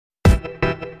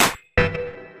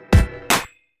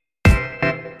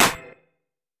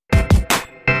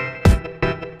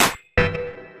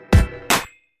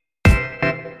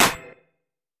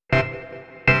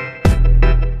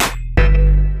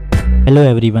Hello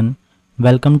everyone,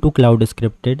 welcome to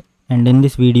CloudScripted, and in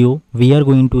this video we are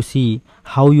going to see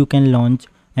how you can launch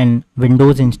an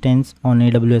Windows instance on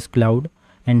AWS Cloud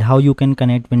and how you can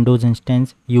connect Windows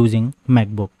instance using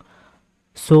MacBook.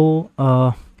 So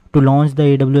to launch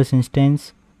the AWS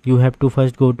instance, you have to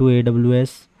first go to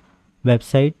AWS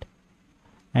website,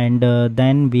 and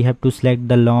then we have to select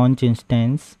the launch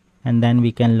instance, and then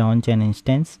we can launch an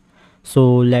instance.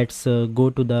 So let's go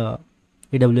to the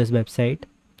AWS website.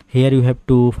 Here you have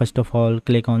to first of all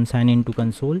click on sign in to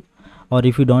console, or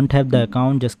if you don't have the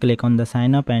account, just click on the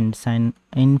sign up and sign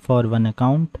in for one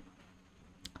account.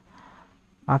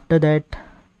 After that,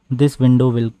 this window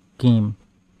will come.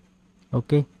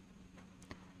 Okay,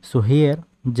 so here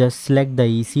just select the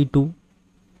EC2,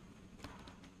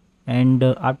 and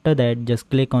after that just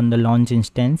click on the launch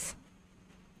instance.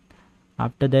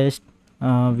 After this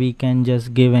we can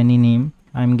just give any name.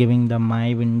 I'm giving the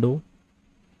my window,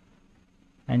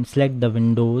 and select the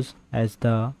Windows as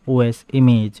the OS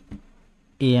image,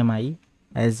 AMI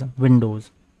as Windows.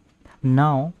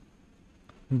 Now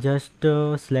just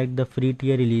select the free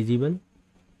tier eligible.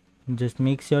 Just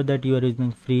make sure that you are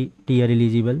using free tier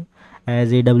eligible,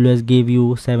 as AWS gave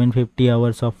you 750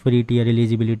 hours of free tier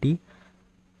eligibility.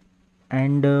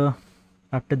 And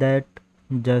after that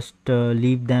just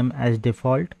leave them as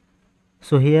default.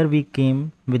 So here we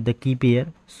came with the key pair,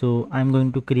 so I'm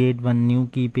going to create one new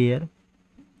key pair.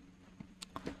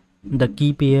 The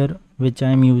key pair which I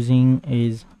am using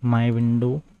is my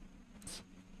window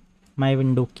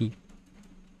key.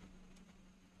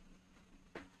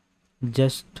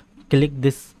 Just click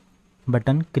this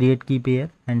button, create key pair,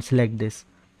 and select this.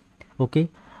 Okay,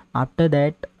 after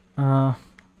that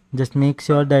just make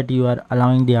sure that you are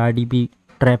allowing the RDP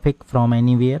traffic from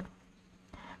anywhere,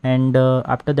 and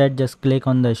after that just click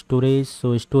on the storage.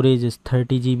 So storage is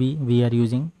 30 GB we are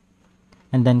using,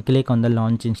 and then click on the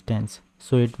launch instance.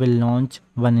 So it will launch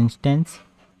one instance.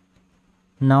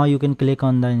 Now you can click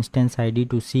on the instance ID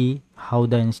to see how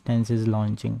the instance is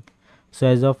launching. So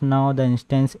as of now the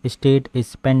instance state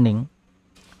is pending.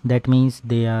 That means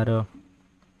they are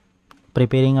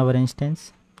preparing our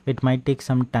instance. It might take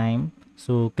some time,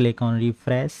 so click on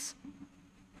refresh,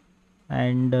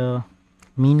 and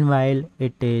meanwhile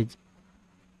it is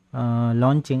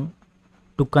launching.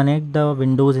 To connect the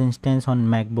Windows instance on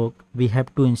MacBook, we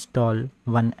have to install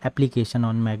one application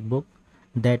on MacBook,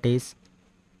 that is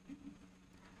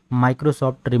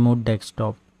Microsoft Remote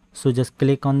Desktop. So just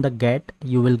click on the get,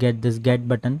 you will get this get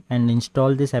button, and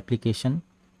install this application.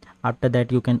 After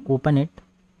that you can open it.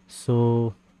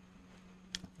 So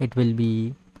it will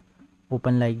be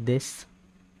open like this.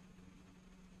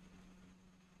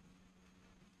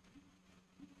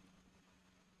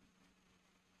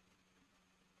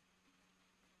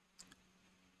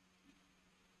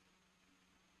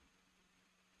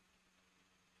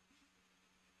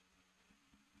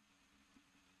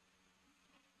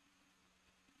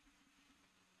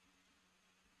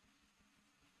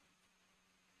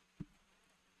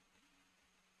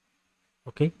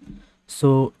 Okay,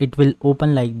 so it will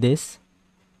open like this.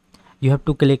 You have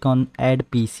to click on add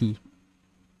PC,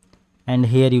 and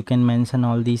here you can mention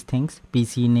all these things: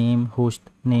 PC name, host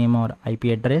name or IP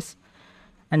address,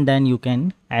 and then you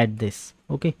can add this.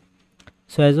 Okay,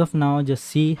 so as of now just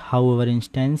see how our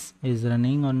instance is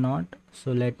running or not.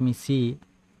 So let me see,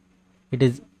 it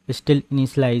is still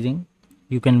initializing.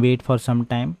 You can wait for some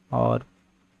time, or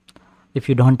if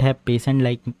you don't have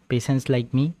patience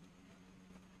like me,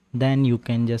 then you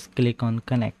can just click on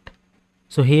connect.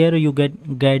 So here you get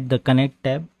the connect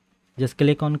tab. Just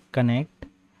click on connect,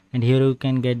 and here you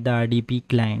can get the RDP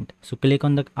client. So click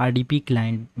on the RDP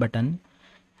client button,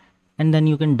 and then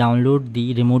you can download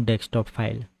the remote desktop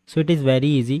file. So it is very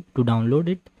easy to download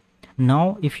it.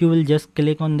 Now if you will just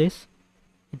click on this,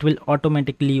 it will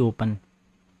automatically open.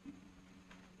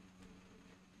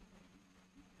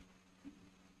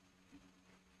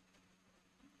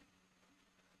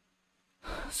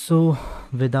 So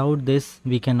without this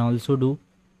we can also do.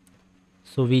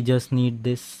 So we just need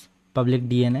this public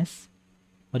DNS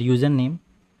or username.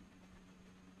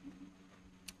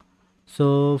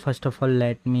 So first of all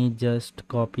let me just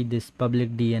copy this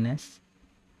public DNS,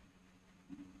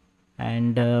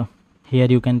 and here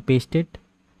you can paste it.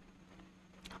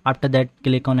 After that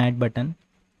click on add button.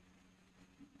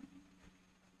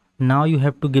 Now you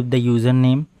have to give the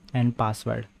username and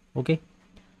password. Okay,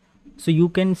 so you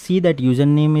can see that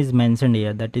username is mentioned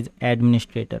here, that is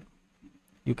administrator.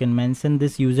 You can mention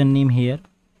this username here,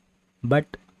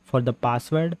 but for the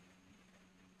password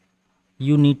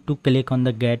you need to click on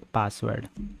the get password.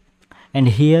 And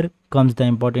here comes the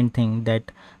important thing,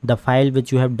 that the file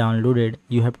which you have downloaded,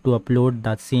 you have to upload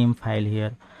that same file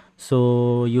here.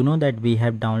 So you know that we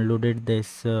have downloaded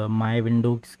this my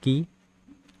Windows key.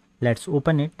 Let's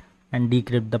open it and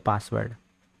decrypt the password.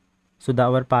 So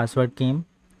our password came.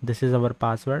 This is our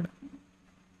password.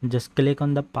 Just click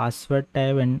on the password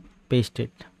tab and paste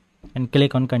it and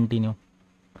click on continue.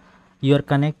 You are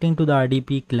connecting to the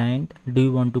RDP client. Do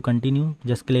you want to continue?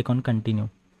 Just click on continue.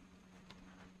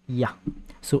 Yeah,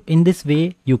 so in this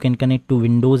way you can connect to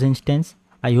Windows instance.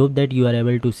 I hope that you are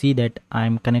able to see that I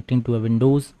am connecting to a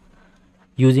Windows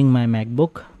using my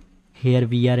MacBook. Here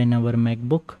we are in our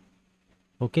MacBook.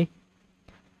 Okay,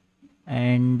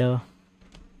 and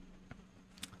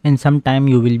in some time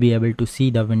you will be able to see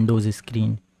the Windows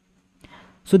screen.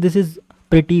 So this is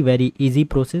pretty very easy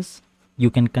process. You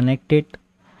can connect it.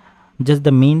 Just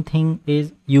the main thing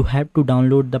is you have to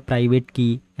download the private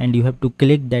key and you have to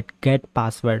click that get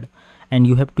password, and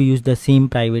you have to use the same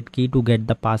private key to get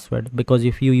the password, because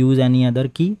if you use any other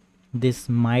key, this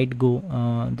might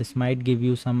give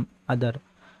you some other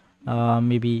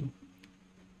maybe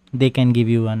they can give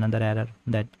you another error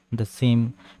that the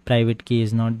same private key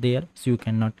is not there, so you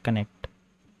cannot connect.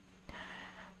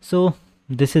 So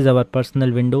this is our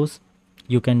personal Windows.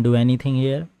 You can do anything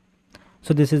here.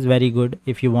 So this is very good.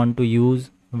 If you want to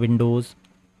use Windows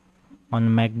on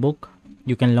MacBook,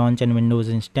 you can launch an Windows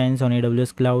instance on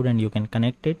AWS cloud and you can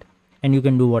connect it and you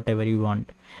can do whatever you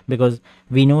want, because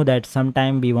we know that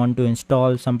sometime we want to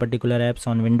install some particular apps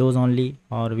on Windows only,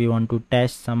 or we want to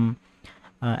test some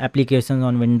applications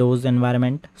on Windows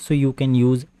environment. So you can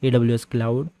use AWS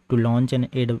cloud to launch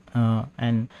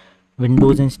an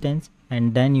Windows instance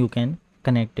and then you can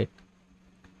connect it.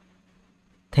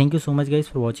 Thank you so much guys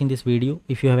for watching this video.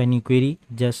 If you have any query,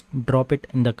 just drop it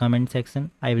in the comment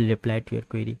section. I will reply to your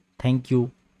query. Thank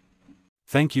you.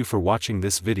 Thank you for watching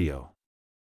this video.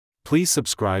 Please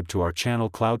subscribe to our channel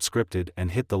CloudScripted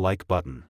and hit the like button.